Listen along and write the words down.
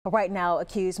Right now,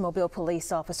 accused Mobile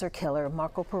police officer killer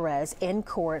Marco Perez in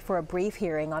court for a brief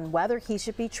hearing on whether he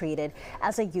should be treated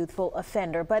as a youthful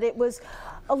offender. But it was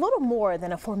a little more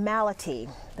than a formality.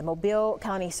 The Mobile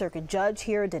County Circuit judge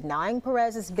here denying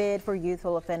Perez's bid for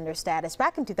youthful offender status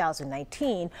back in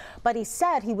 2019, but he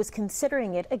said he was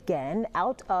considering it again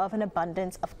out of an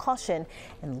abundance of caution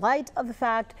in light of the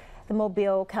fact the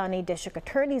Mobile County District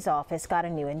Attorney's Office got a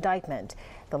new indictment.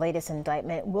 The latest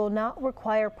indictment will not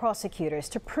require prosecutors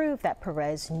to prove that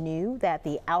Perez knew that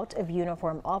the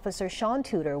out-of-uniform officer Sean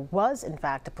Tudor was in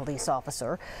fact a police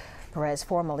officer. Perez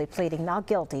formally pleading not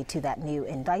guilty to that new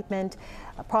indictment.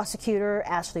 Prosecutor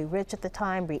Ashley Rich at the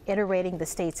time reiterating the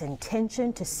state's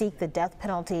intention to seek the death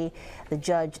penalty, the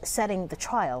judge setting the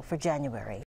trial for January.